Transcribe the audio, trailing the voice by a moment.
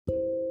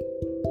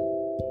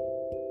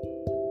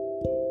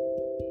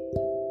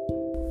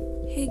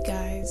Hey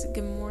guys,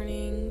 good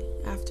morning,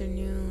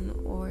 afternoon,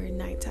 or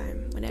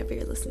nighttime, whenever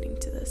you're listening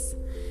to this.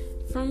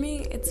 For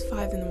me, it's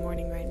 5 in the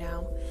morning right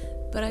now,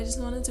 but I just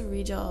wanted to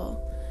read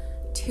y'all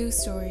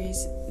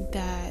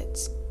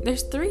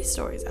there's 3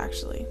 stories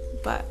actually,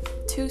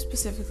 but 2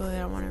 specifically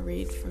I want to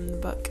read from the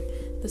book,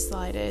 The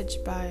Slight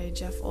Edge by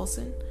Jeff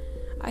Olson.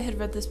 I had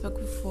read this book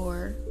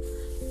before,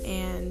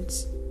 and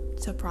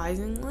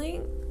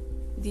surprisingly,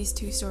 these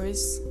 2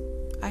 stories,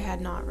 I had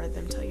not read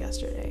them till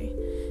yesterday.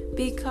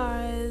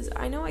 Because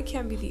I know I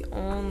can't be the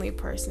only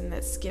person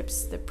that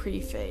skips the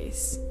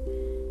preface.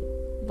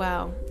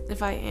 Well,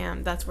 if I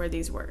am, that's where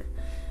these were.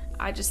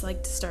 I just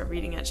like to start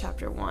reading at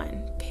chapter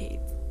 1,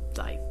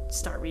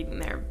 start reading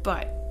there.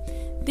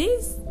 But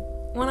these,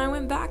 when I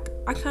went back,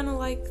 I kind of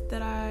liked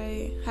that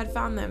I had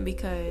found them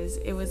because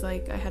it was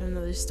like I had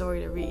another story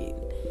to read.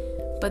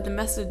 But the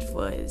message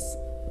was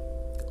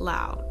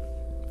loud,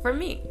 for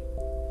me,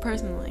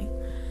 personally.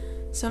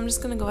 So I'm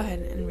just going to go ahead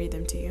and read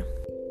them to you.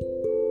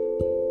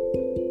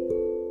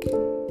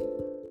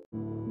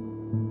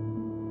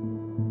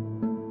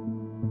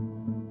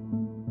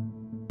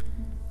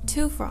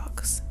 Two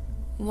frogs.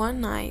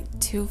 One night,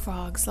 2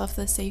 frogs left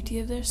the safety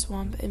of their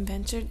swamp and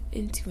ventured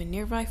into a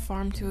nearby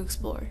farm to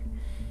explore.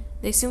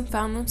 They soon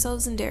found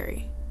themselves in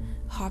dairy,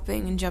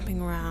 hopping and jumping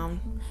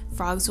around.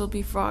 Frogs will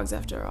be frogs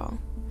after all.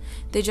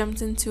 They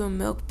jumped into a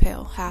milk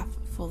pail half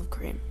full of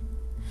cream.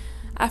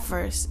 At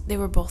first, they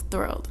were both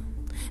thrilled.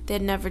 They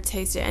had never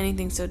tasted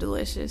anything so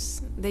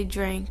delicious. They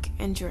drank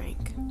and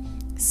drank.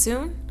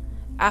 Soon,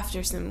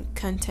 after some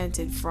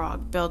contented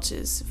frog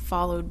belches,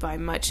 followed by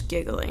much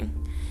giggling,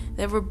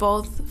 they were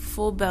both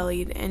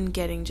full-bellied and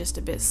getting just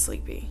a bit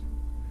sleepy.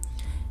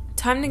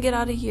 Time to get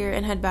out of here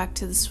and head back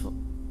to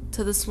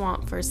the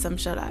swamp for some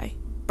shut-eye,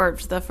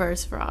 burped the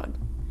first frog.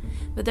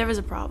 But there was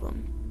a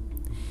problem.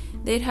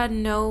 They'd had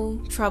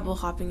no trouble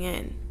hopping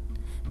in,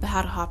 but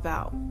how to hop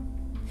out.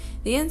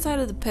 The inside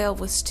of the pail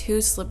was too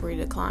slippery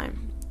to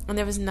climb, and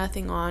there was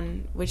nothing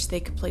on which they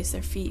could place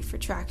their feet for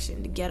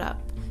traction to get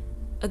up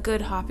a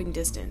good hopping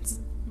distance,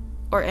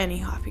 or any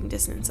hopping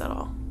distance at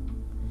all.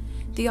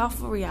 The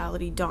awful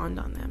reality dawned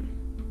on them.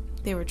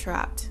 They were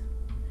trapped.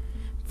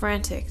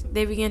 Frantic,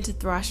 they began to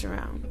thrash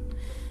around,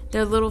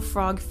 their little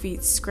frog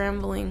feet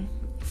scrambling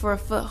for a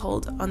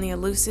foothold on the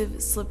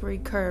elusive, slippery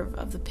curve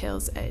of the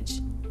pail's edge.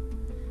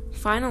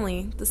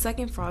 Finally, the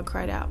second frog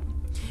cried out,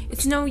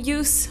 "It's no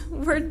use,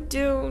 we're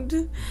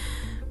doomed.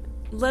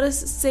 Let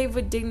us save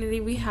what dignity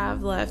we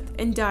have left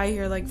and die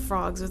here like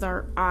frogs with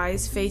our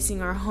eyes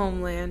facing our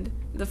homeland."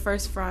 The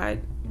first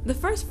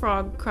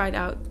frog cried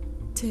out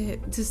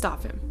to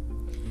stop him.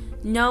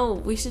 "No,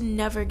 we should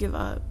never give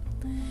up.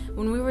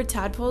 When we were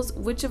tadpoles,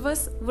 which of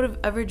us would have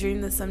ever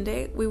dreamed that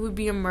someday we would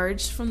be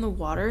emerged from the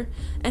water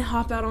and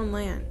hop out on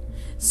land,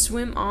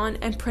 swim on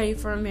and pray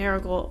for a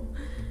miracle?"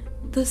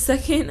 The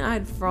second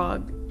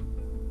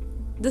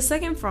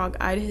frog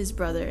eyed his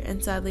brother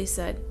and sadly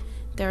said,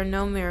 "There are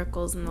no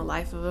miracles in the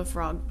life of a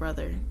frog,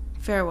 brother.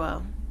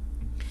 Farewell."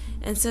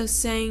 And so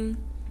saying,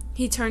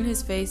 he turned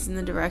his face in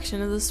the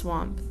direction of the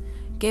swamp,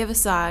 gave a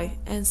sigh,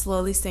 and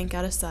slowly sank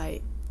out of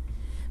sight.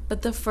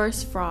 But the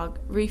first frog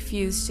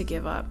refused to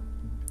give up.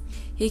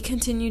 He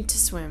continued to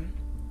swim.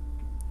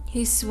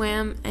 He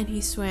swam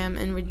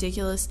in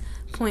ridiculous,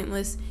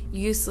 pointless,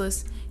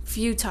 useless,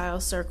 futile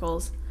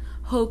circles,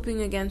 hoping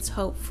against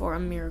hope for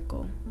a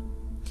miracle.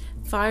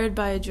 Fired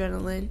by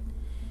adrenaline,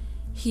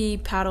 he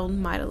paddled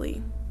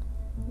mightily.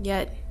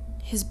 Yet,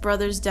 his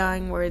brother's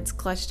dying words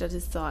clutched at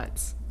his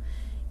thoughts,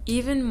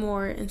 even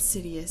more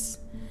insidious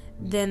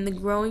than the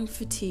growing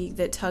fatigue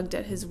that tugged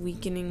at his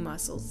weakening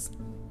muscles.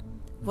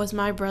 Was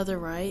my brother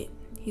right?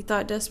 He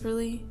thought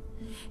desperately.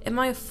 Am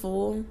I a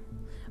fool?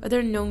 Are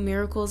there no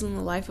miracles in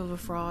the life of a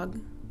frog?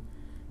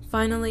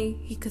 Finally,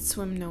 he could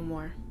swim no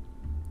more.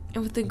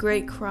 And with a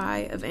great cry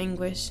of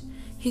anguish,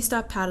 he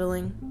stopped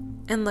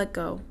paddling and let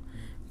go,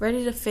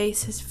 ready to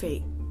face his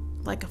fate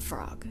like a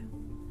frog.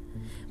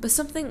 But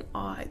something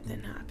odd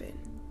then happened.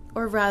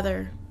 Or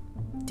rather,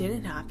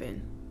 didn't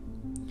happen.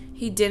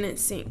 He didn't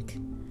sink.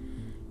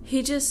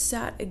 He just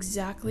sat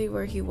exactly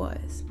where he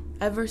was,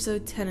 ever so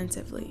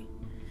tentatively.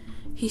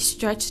 He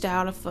stretched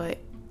out a foot,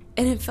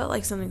 and it felt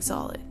like something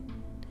solid.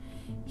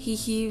 He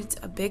heaved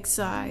a big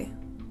sigh,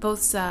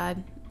 both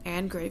sad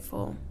and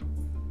grateful,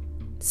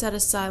 said a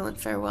silent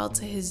farewell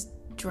to his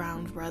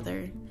drowned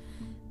brother,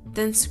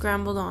 then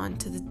scrambled on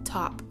to the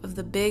top of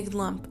the big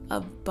lump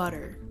of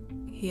butter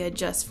he had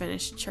just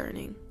finished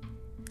churning,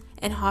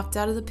 and hopped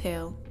out of the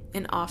pail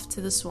and off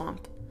to the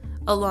swamp,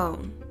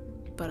 alone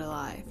but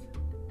alive.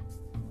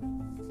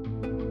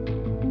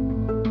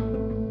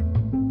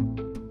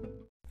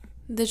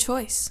 The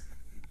choice.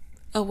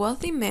 A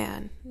wealthy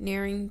man,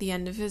 nearing the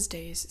end of his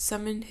days,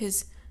 summoned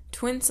his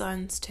twin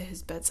sons to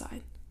his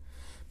bedside.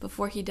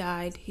 Before he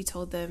died, he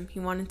told them he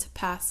wanted to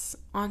pass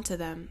on to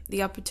them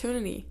the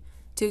opportunity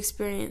to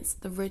experience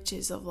the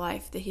riches of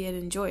life that he had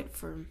enjoyed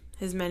for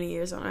his many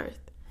years on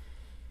earth.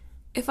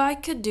 "If I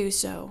could do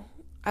so,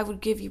 I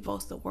would give you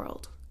both the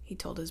world," he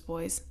told his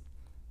boys.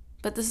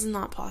 "But this is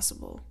not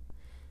possible.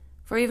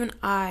 for even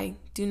I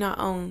do not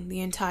own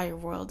the entire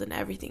world and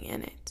everything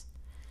in it.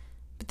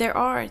 But there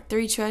are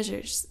 3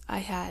 treasures I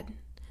had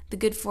the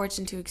good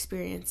fortune to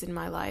experience in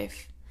my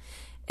life,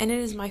 and it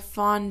is my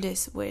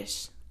fondest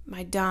wish,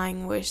 my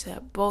dying wish,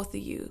 that both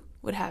of you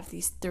would have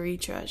these 3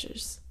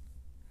 treasures.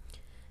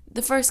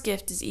 The first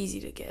gift is easy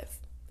to give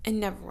and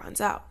never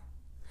runs out.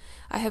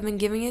 I have been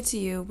giving it to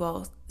you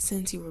both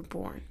since you were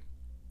born,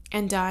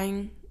 and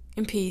dying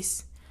in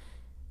peace,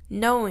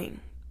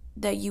 knowing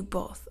that you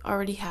both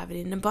already have it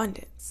in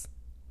abundance.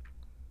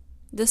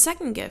 The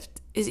second gift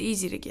is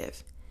easy to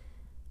give,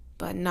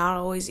 but not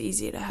always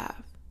easy to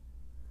have.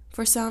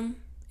 For some,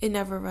 it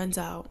never runs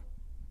out,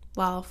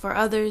 while for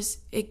others,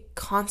 it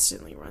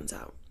constantly runs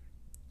out.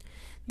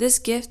 This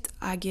gift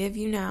I give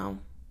you now,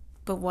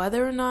 but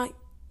whether or not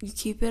you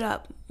keep it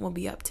up will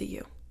be up to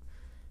you.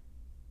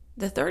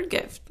 The third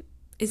gift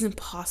is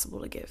impossible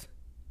to give,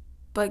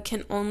 but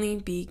can only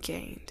be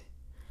gained.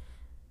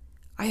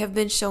 I have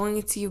been showing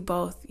it to you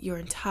both your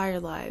entire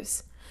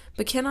lives,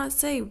 but cannot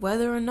say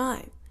whether or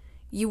not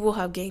you will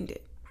have gained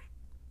it.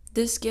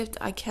 This gift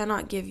I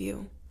cannot give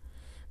you,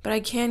 but I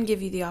can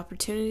give you the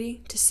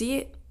opportunity to see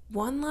it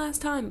one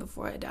last time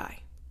before I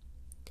die.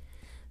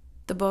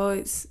 The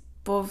boys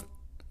both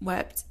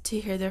wept to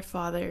hear their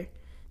father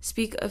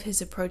speak of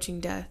his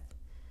approaching death,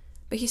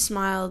 but he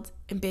smiled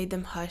and bade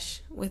them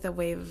hush with a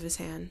wave of his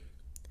hand.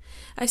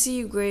 I see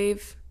you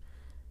grave,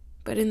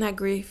 but in that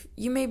grief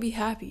you may be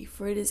happy,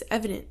 for it is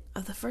evident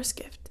of the first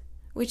gift,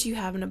 which you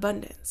have in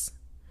abundance.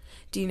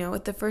 Do you know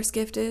what the first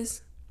gift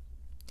is?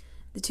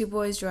 The 2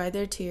 boys dried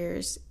their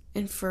tears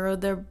and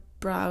furrowed their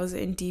brows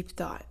in deep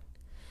thought.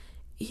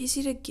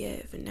 Easy to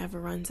give and never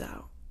runs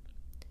out.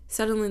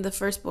 Suddenly the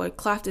first boy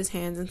clapped his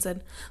hands and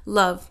said,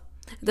 "Love.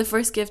 The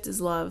first gift is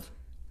love."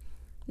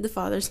 The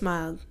father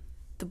smiled.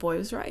 The boy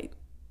was right.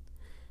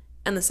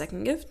 "And the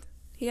second gift?"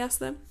 he asked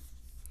them.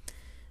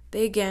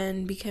 They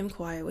again became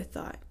quiet with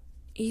thought.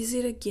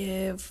 Easy to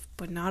give,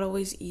 but not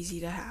always easy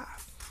to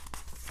have.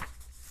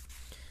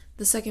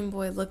 The second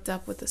boy looked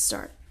up with a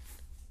start.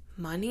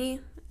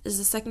 Money? Is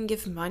the second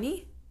gift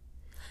money?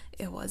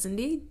 It was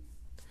indeed.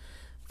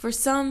 For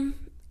some,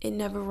 it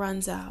never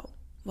runs out,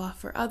 while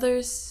for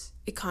others,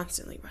 it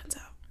constantly runs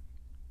out.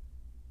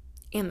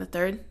 And the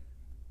third?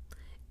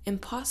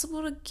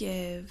 Impossible to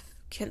give,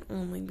 can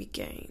only be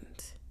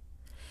gained.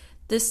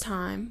 This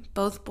time,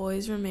 both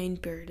boys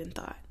remained buried in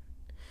thought.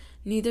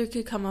 Neither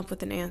could come up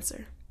with an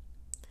answer.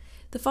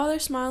 The father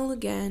smiled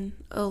again,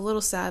 a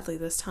little sadly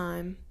this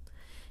time.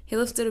 He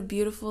lifted a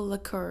beautiful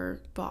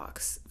lacquer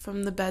box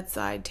from the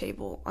bedside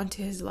table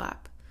onto his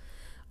lap,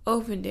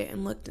 opened it,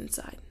 and looked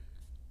inside.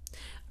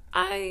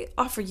 "I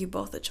offer you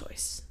both a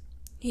choice."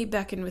 He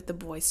beckoned with the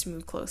boys to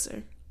move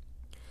closer.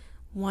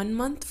 1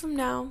 month from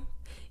now,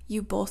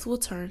 you both will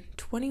turn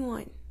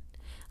 21.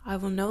 I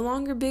will no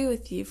longer be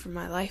with you, for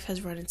my life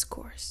has run its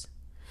course.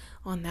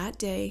 On that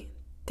day,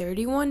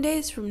 31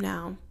 days from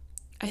now,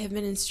 I have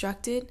been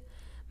instructed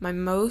my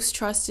most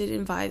trusted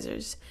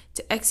advisors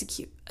to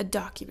execute a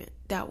document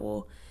that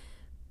will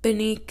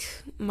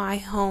bequeath my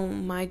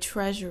home, my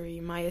treasury,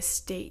 my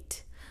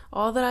estate,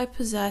 all that I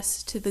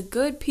possess to the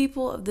good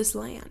people of this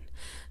land,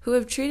 who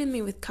have treated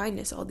me with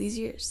kindness all these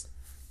years.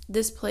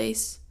 This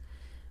place,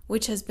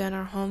 which has been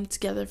our home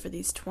together for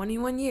these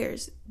 21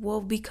 years, will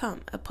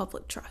become a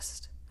public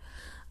trust.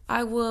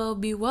 I will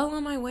be well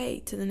on my way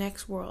to the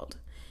next world,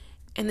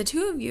 and the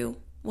 2 of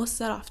you will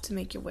set off to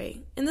make your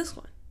way in this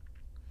one.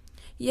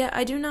 Yet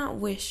I do not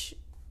wish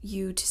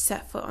you to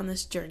set foot on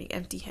this journey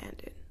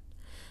empty-handed.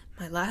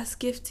 My last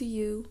gift to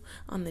you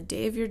on the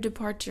day of your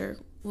departure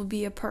will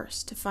be a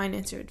purse to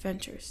finance your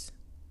adventures.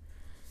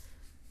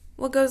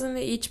 What goes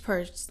into each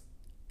purse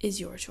is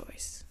your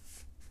choice.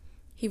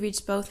 He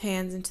reached both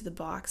hands into the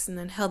box and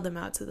then held them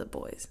out to the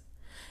boys.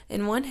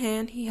 In one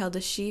hand he held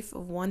a sheaf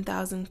of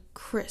 1,000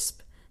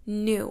 crisp,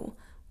 new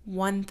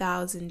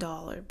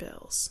 $1,000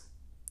 bills.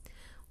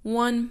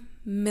 $1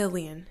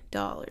 million.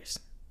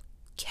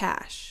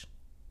 Cash.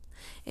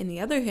 In the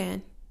other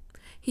hand,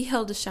 he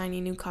held a shiny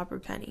new copper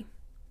penny.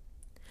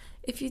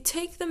 If you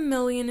take the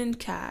million in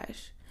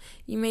cash,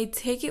 you may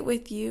take it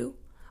with you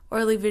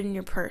or leave it in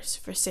your purse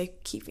for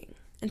safekeeping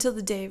until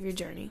the day of your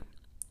journey.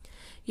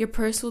 Your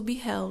purse will be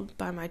held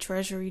by my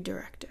treasury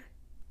director.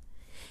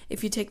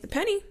 If you take the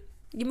penny,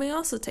 you may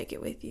also take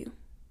it with you,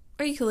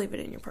 or you can leave it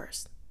in your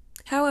purse.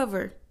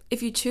 However,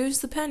 if you choose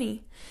the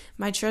penny,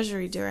 my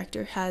treasury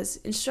director has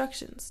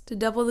instructions to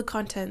double the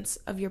contents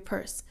of your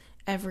purse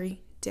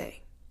every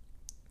day.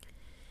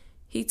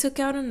 He took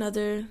out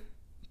another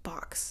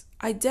box,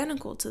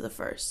 identical to the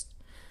first,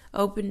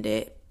 opened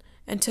it,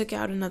 and took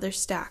out another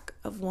stack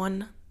of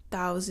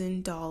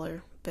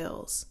 $1,000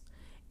 bills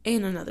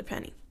and another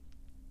penny.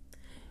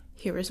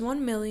 Here is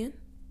 1 million.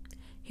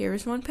 Here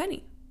is 1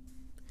 penny.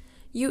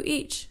 You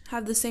each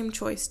have the same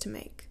choice to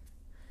make.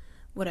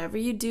 Whatever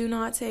you do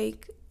not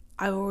take,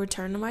 I will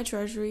return to my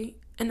treasury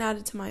and add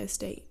it to my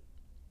estate.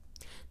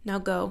 Now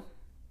go,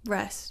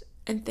 rest,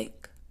 and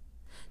think.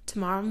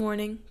 Tomorrow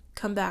morning,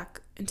 come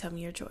back and tell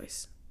me your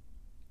choice.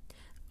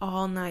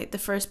 All night, the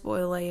first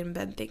boy lay in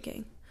bed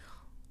thinking,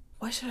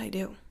 What should I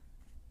do?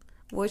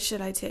 What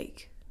should I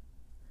take?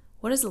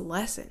 What is the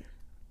lesson?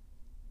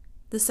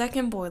 The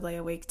second boy lay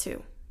awake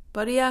too,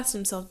 but he asked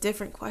himself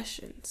different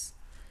questions.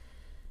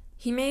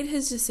 He made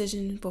his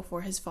decision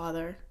before his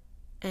father,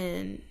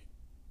 and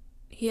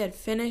he had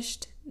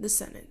finished the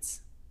sentence.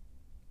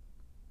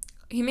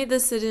 He made the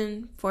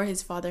decision before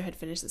his father had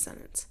finished the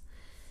sentence.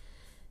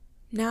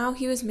 Now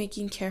he was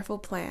making careful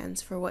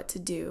plans for what to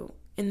do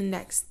in the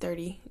next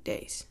 31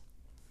 days.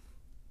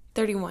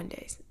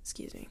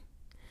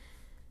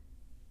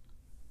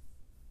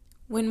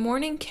 When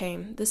morning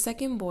came, the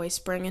second boy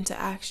sprang into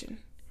action.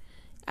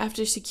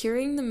 After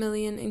securing the $1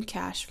 million in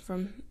cash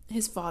from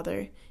his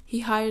father,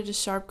 he hired a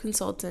sharp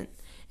consultant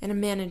and a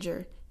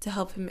manager to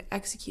help him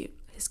execute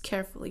his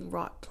carefully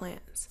wrought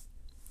plans.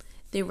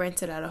 They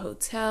rented out a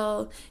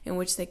hotel in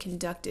which they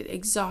conducted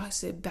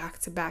exhaustive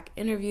back-to-back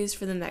interviews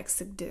for the next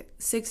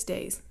 6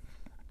 days.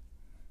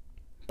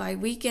 By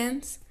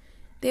weekends,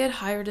 they had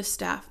hired a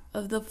staff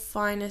of the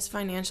finest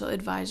financial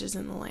advisors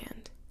in the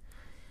land.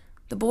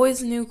 The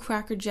boys' new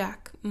Cracker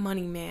Jack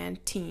Money Man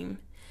team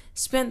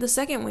spent the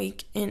second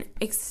week in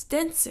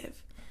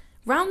extensive,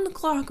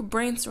 round-the-clock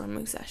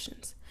brainstorming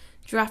sessions,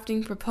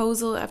 drafting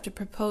proposal after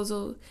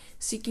proposal,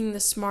 seeking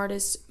the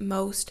smartest,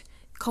 most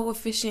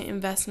coefficient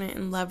investment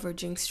and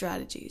leveraging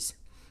strategies,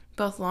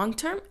 both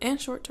long-term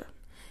and short-term,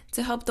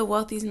 to help the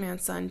wealthy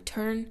man's son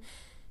turn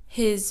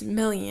his $1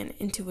 million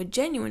into a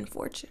genuine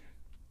fortune.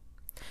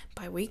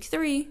 By week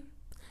 3,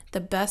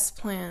 the best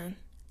plan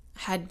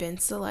had been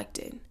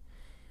selected,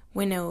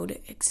 winnowed,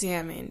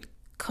 examined,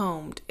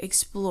 combed,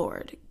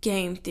 explored,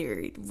 game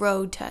theoried,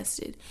 road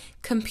tested,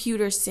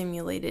 computer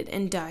simulated,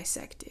 and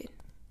dissected.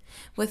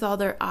 With all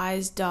their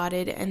I's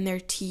dotted and their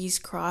T's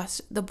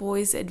crossed, the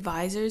boys'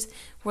 advisors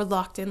were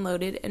locked and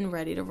loaded and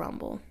ready to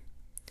rumble.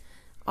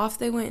 Off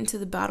they went into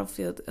the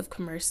battlefield of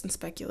commerce and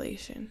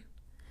speculation.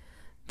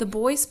 The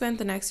boy spent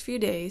the next few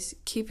days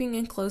keeping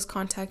in close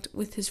contact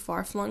with his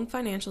far-flung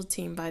financial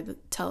team by the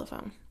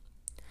telephone.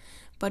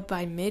 But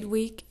by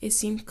midweek, it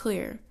seemed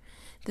clear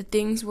that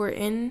things were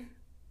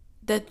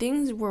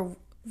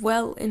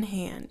well in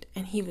hand,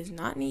 and he was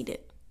not needed.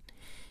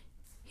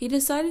 He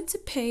decided to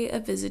pay a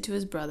visit to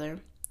his brother,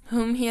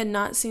 whom he had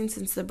not seen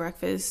since the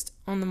breakfast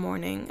on the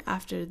morning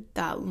after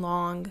that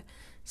long,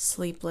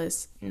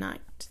 sleepless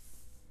night.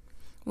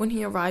 When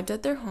he arrived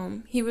at their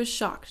home, he was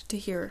shocked to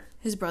hear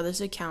his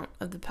brother's account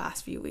of the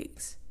past few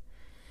weeks.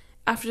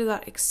 After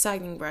that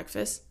exciting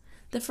breakfast,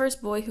 the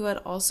first boy, who had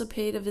also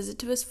paid a visit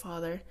to his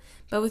father,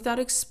 but without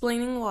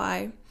explaining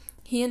why,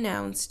 he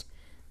announced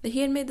that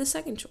he had made the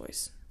second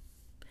choice.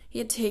 He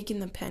had taken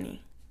the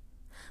penny,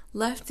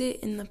 left it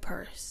in the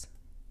purse,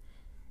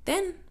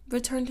 then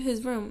returned to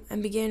his room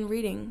and began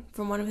reading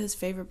from one of his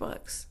favorite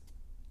books.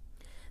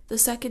 The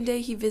second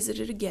day he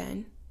visited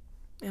again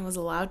and was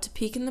allowed to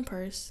peek in the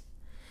purse.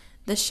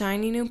 The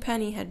shiny new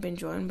penny had been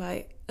joined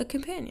by a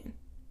companion.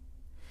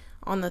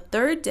 On the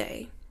third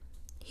day,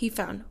 he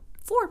found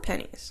 4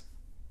 pennies.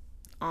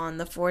 On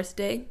the fourth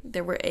day,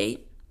 there were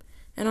 8,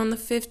 and on the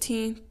fifth,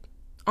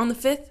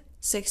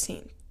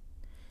 16.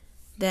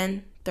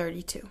 Then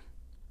 32.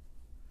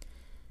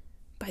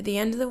 By the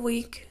end of the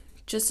week,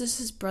 just as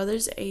his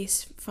brother's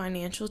ace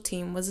financial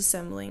team was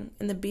assembling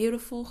in the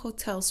beautiful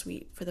hotel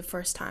suite for the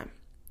first time,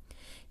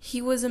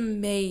 he was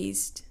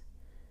amassed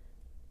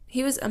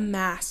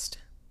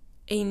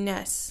a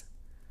nest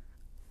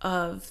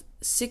of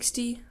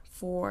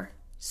 64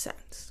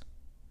 cents.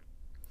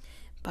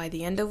 By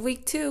the end of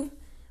week 2,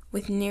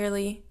 with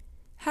nearly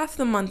half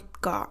the month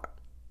gone,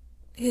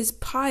 his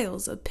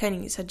piles of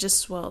pennies had just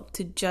swelled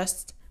to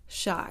just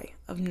shy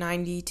of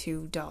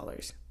 $92.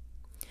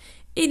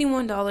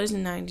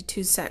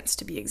 $81.92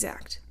 to be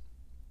exact.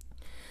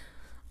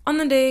 On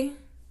the day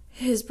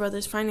his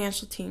brother's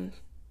financial team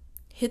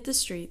hit the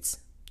streets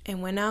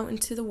and went out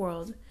into the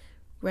world,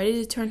 ready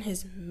to turn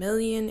his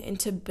million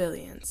into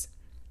billions,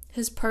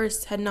 his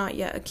purse had not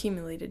yet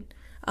accumulated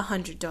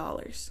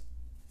 $100.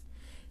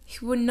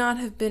 He would not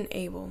have been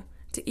able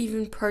to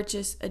even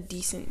purchase a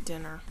decent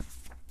dinner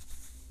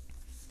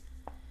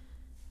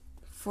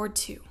for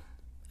 2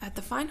 at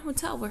the fine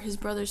hotel where his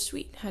brother's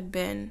suite had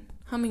been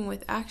humming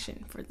with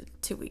action for the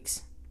 2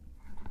 weeks.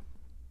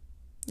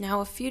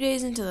 Now, a few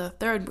days into the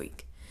third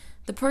week,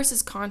 the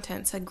purse's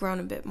contents had grown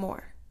a bit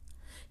more.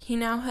 He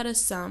now had a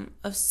sum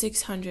of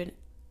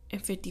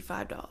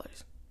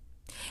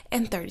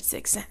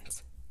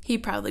 $655.36, he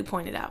proudly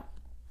pointed out.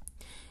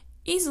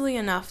 Easily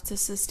enough to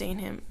sustain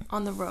him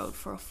on the road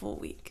for a full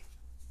week.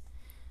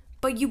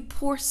 "But you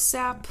poor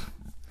sap,"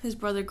 his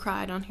brother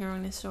cried on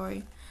hearing his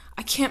story.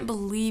 "I can't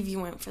believe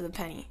you went for the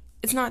penny.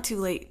 It's not too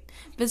late.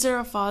 Visit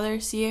our father,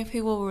 see if he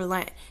will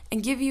relent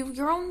and give you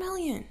your own $1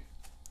 million.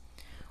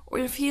 Or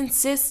if he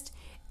insists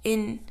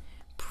in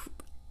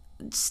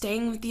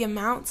staying with the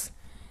amounts,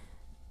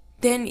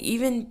 then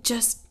even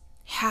just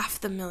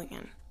half the $1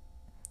 million.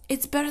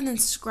 It's better than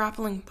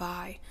scrapping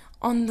by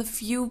on the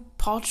few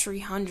paltry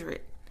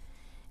 $100.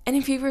 And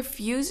if he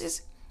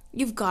refuses,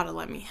 you've got to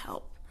let me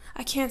help.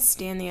 I can't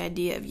stand the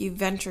idea of you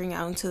venturing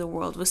out into the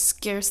world with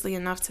scarcely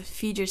enough to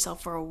feed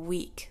yourself for a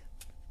week."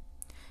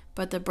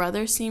 but the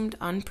brother seemed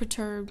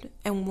unperturbed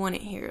and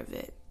wouldn't hear of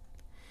it.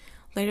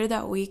 Later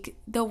that week,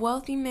 the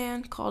wealthy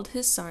man called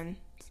his son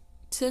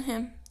to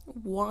him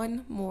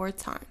one more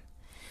time,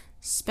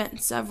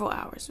 spent several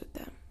hours with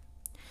them.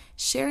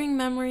 Sharing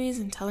memories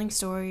and telling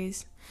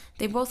stories,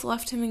 they both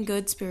left him in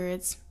good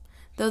spirits,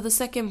 though the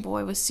second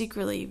boy was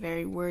secretly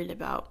very worried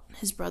about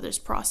his brother's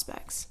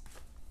prospects.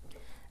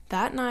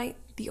 That night,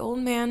 the old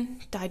man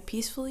died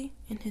peacefully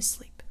in his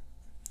sleep.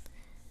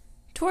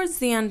 Towards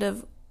the end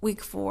of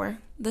week 4,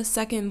 the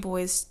second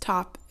boy's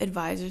top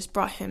advisors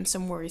brought him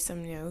some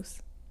worrisome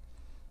news.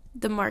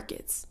 The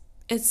markets,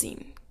 it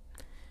seemed,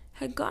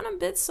 had gone a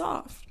bit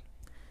soft,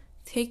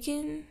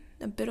 taken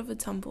a bit of a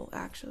tumble,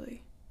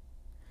 actually.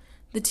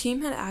 The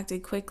team had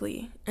acted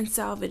quickly and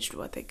salvaged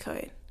what they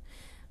could,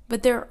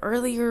 but their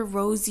earlier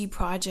rosy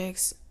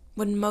projects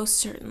would most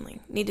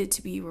certainly needed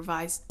to be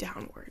revised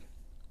downward.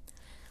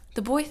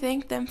 The boy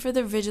thanked them for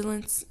their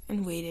vigilance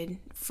and waited,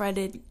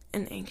 fretted,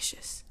 and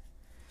anxious.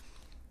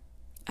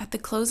 At the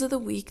close of the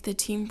week, the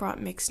team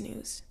brought mixed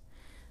news.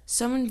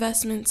 Some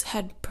investments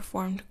had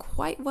performed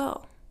quite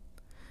well.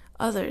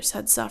 Others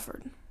had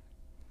suffered.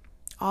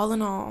 All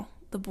in all,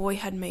 the boy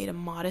had made a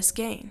modest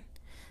gain.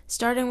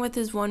 Starting with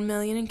his $1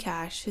 million in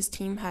cash, his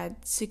team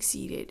had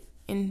succeeded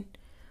in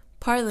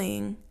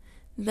parlaying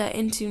that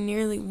into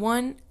nearly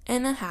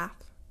 $1.5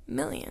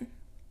 million.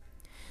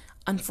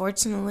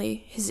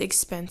 Unfortunately, his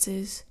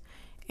expenses,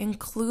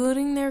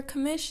 including their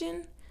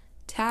commission,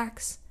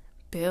 tax,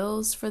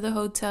 bills for the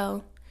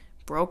hotel,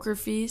 broker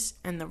fees,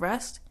 and the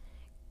rest,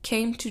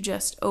 came to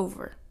just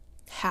over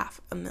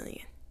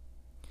 $500,000.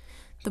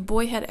 The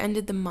boy had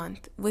ended the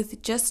month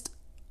with just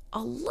a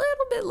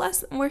little bit less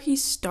than where he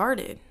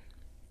started.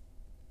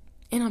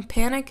 In a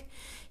panic,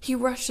 he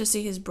rushed to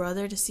see his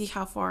brother to see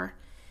how far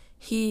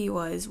he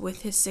was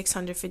with his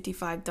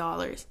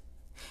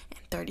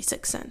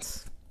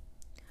 $655.36,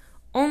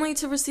 only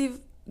to receive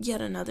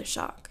yet another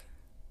shock.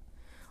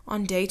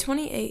 On day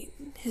 28,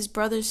 his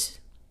brother's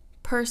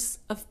purse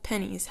of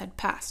pennies had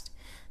passed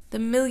the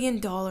 $1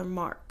 million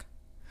mark.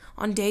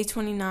 On day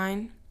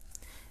 29,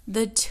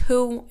 the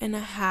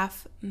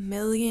 $2.5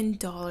 million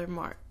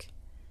mark.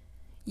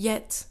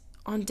 Yet,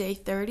 on day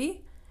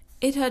 30,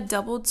 it had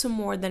doubled to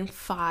more than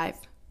 $5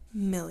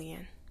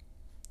 million.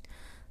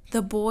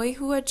 The boy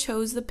who had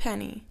chose the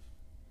penny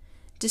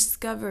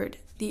discovered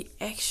the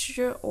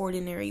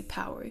extraordinary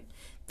power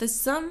that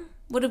some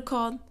would have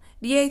called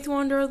the eighth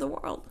wonder of the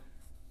world.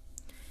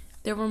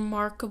 The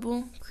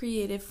remarkable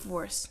creative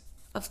force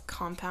of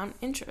compound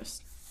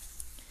interest.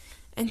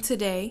 And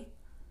today,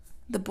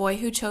 the boy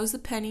who chose the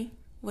penny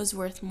was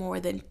worth more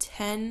than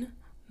 $10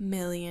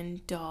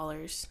 million.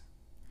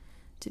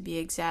 To be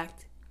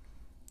exact,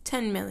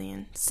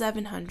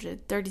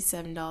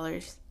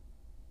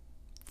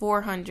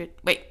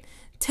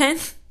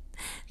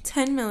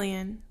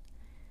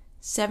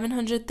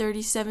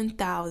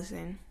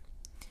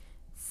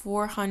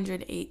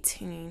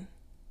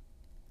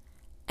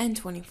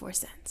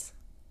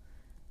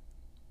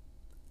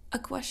 A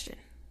question.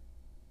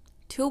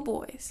 2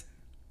 boys,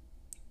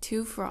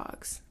 2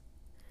 frogs,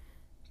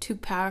 2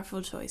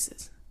 powerful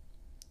choices.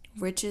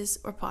 Riches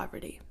or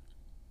poverty.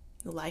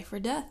 Life or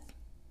death.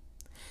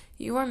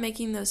 You are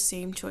making those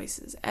same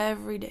choices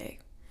every day,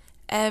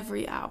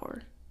 every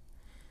hour.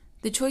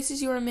 The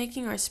choices you are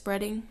making are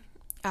spreading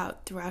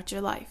out throughout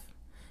your life,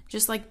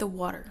 just like the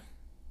water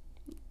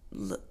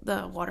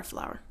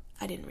flower.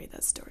 I didn't read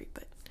that story,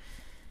 but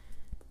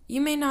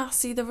you may not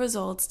see the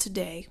results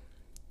today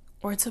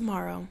or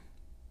tomorrow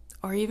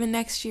or even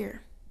next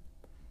year.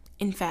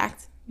 In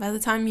fact, by the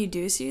time you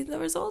do see the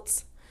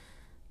results,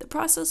 the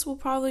process will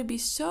probably be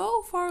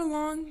so far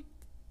along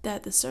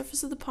that the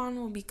surface of the pond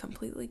will be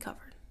completely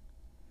covered.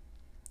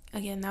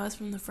 Again, that was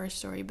from the first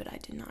story, but I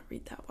did not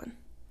read that one.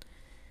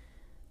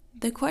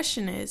 The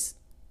question is,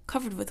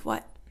 covered with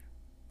what?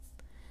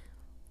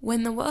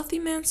 When the wealthy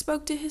man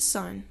spoke to his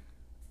son,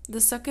 the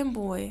second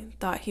boy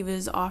thought he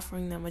was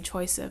offering them a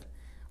choice of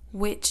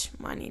which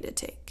money to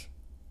take.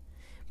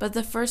 But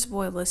the first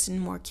boy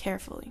listened more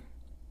carefully.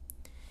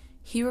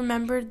 He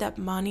remembered that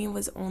money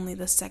was only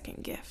the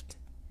second gift.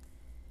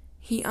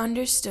 He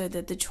understood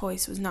that the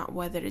choice was not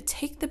whether to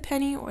take the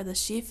penny or the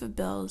sheaf of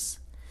bills.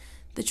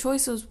 The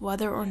choice was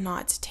whether or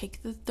not to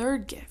take the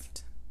third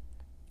gift,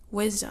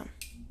 wisdom.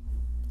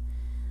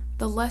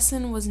 The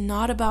lesson was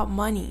not about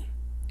money.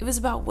 It was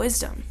about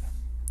wisdom.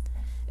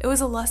 It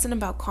was a lesson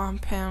about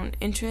compound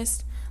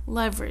interest,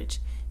 leverage,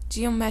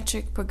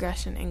 geometric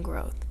progression, and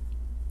growth.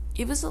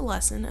 It was a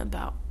lesson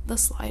about the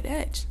slight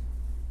edge.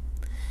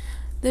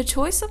 The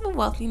choice of a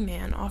wealthy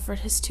man offered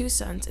his 2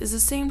 sons is the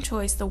same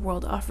choice the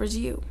world offers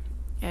you,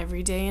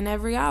 every day and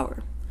every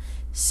hour.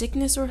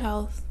 Sickness or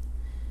health,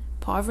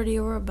 poverty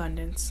or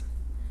abundance,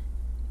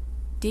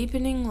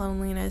 deepening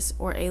loneliness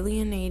or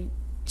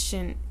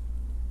alienation,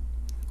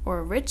 or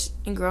a rich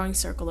and growing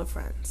circle of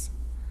friends.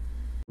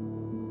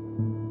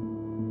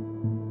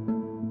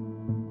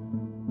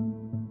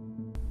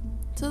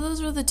 So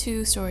those were the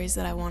 2 stories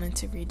that I wanted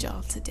to read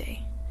y'all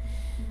today.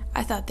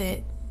 I thought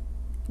that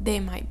they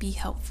might be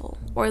helpful,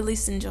 or at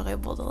least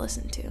enjoyable to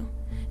listen to,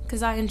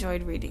 because I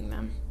enjoyed reading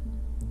them.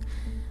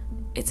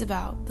 It's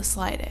about the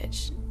slight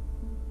edge,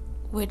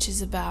 which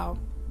is about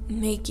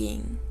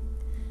making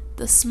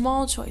the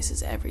small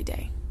choices every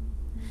day.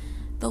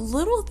 The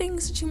little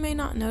things that you may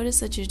not notice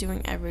that you're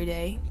doing every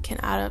day can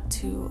add up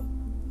to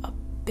a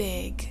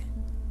big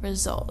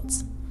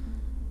result,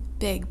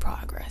 big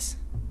progress.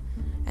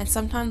 And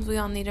sometimes we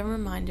all need a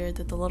reminder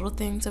that the little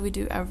things that we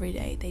do every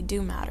day, they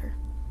do matter.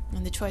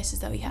 And the choices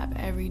that we have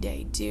every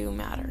day do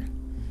matter.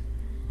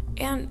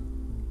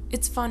 And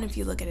it's fun if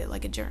you look at it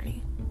like a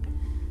journey.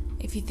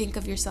 If you think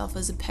of yourself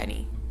as a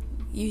penny,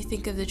 you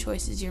think of the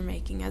choices you're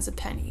making as a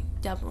penny,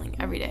 doubling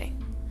every day.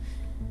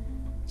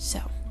 So,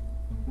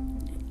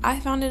 I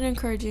found it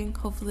encouraging.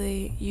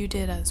 Hopefully you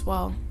did as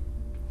well.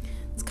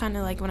 It's kind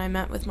of like when I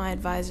met with my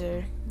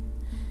advisor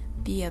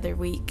the other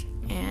week,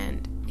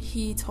 and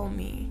he told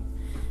me,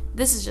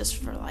 this is just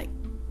for like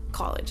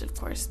college, of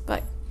course,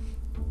 but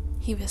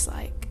he was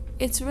like,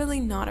 it's really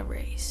not a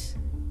race.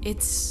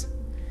 It's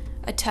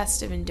a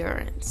test of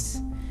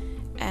endurance.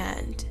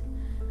 And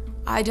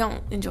I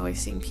don't enjoy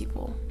seeing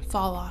people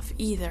fall off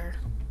either,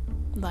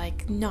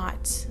 like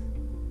not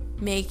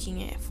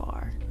making it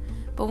far.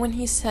 But when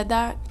he said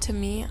that to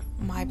me,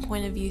 my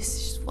point of view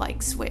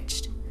like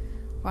switched,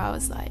 where I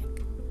was like,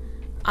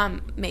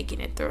 I'm making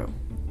it through.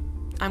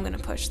 I'm gonna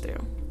push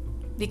through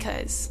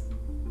because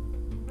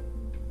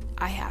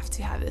I have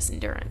to have this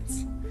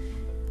endurance.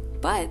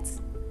 But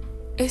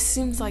it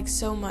seems like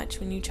so much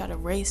when you try to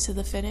race to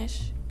the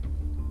finish,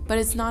 but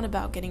it's not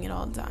about getting it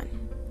all done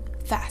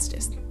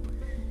fastest.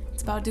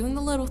 It's about doing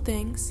the little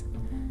things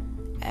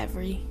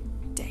every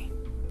day.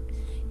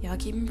 Y'all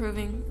keep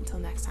improving. Until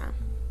next time.